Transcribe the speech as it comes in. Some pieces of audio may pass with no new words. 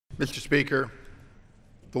Mr. Speaker,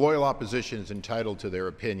 the loyal opposition is entitled to their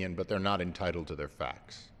opinion, but they're not entitled to their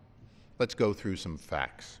facts. Let's go through some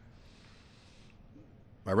facts.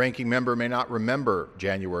 My ranking member may not remember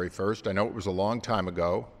January 1st. I know it was a long time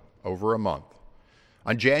ago, over a month.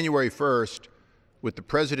 On January 1st, with the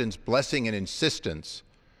President's blessing and insistence,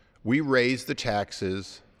 we raised the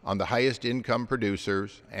taxes on the highest income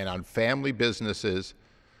producers and on family businesses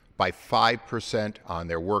by 5% on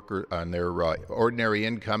their ordinary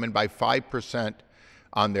income and by 5%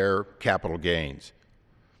 on their capital gains.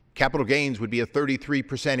 Capital gains would be a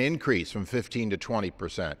 33% increase from 15 to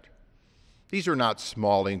 20%. These are not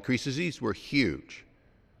small increases. These were huge.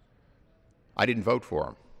 I didn't vote for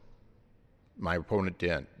them. My opponent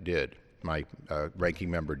did. My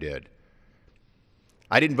ranking member did.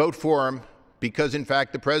 I didn't vote for them because, in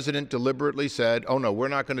fact, the President deliberately said, oh, no, we're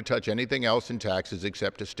not going to touch anything else in taxes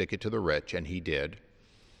except to stick it to the rich, and he did,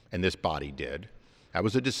 and this body did. That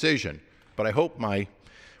was a decision. But I hope my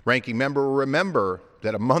ranking member will remember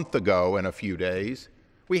that a month ago and a few days,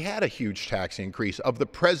 we had a huge tax increase of the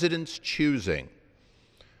President's choosing.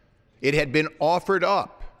 It had been offered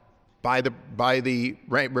up by the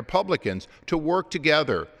Republicans to work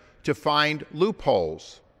together to find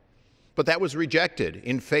loopholes. But that was rejected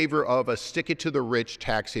in favor of a stick-it-to-the-rich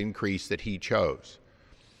tax increase that he chose.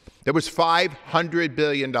 There was $500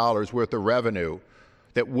 billion worth of revenue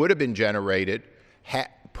that would have been generated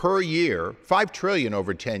per year, $5 trillion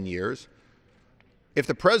over 10 years, if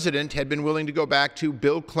the President had been willing to go back to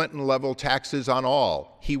Bill Clinton-level taxes on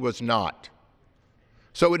all. He was not.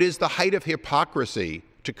 So it is the height of hypocrisy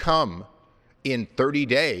to come in 30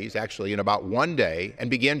 days, actually in about 1 day,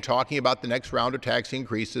 and begin talking about the next round of tax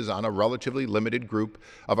increases on a relatively limited group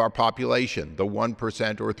of our population, the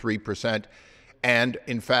 1% or 3%, and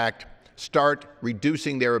in fact start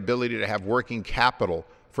reducing their ability to have working capital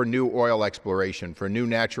for new oil exploration, for new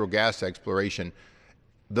natural gas exploration.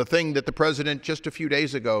 The thing that the President just a few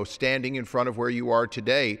days ago, standing in front of where you are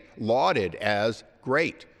today, lauded as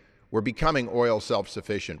great. We're becoming oil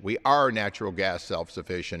self-sufficient. We are natural gas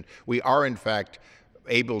self-sufficient. We are, in fact,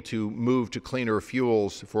 able to move to cleaner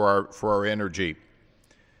fuels for our energy.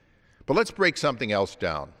 But let's break something else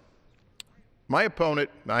down. My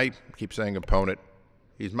opponent, I keep saying opponent,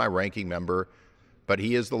 he's my ranking member, but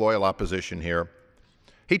he is the loyal opposition here.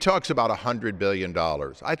 He talks about $100 billion.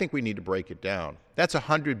 I think we need to break it down. That's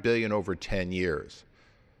 $100 billion over 10 years.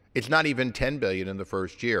 It's not even $10 billion in the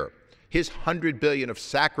first year. His $100 billion of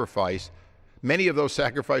sacrifice, many of those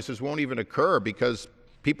sacrifices won't even occur because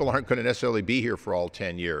people aren't going to necessarily be here for all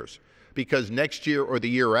 10 years. Because next year or the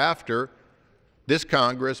year after, this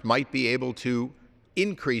Congress might be able to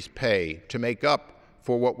increase pay to make up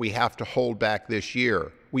for what we have to hold back this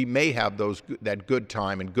year. We may have that good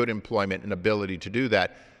time and good employment and ability to do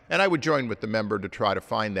that. And I would join with the member to try to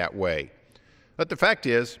find that way. But the fact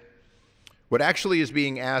is, what actually is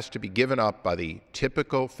being asked to be given up by the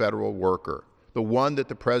typical federal worker, the one that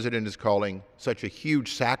the President is calling such a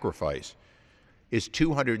huge sacrifice, is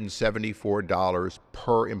 $274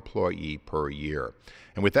 per employee per year.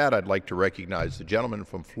 And with that, I'd like to recognize the gentleman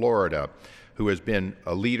from Florida who has been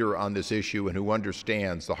a leader on this issue and who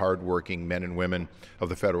understands the hardworking men and women of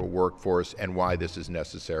the federal workforce and why this is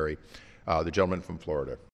necessary. The gentleman from Florida.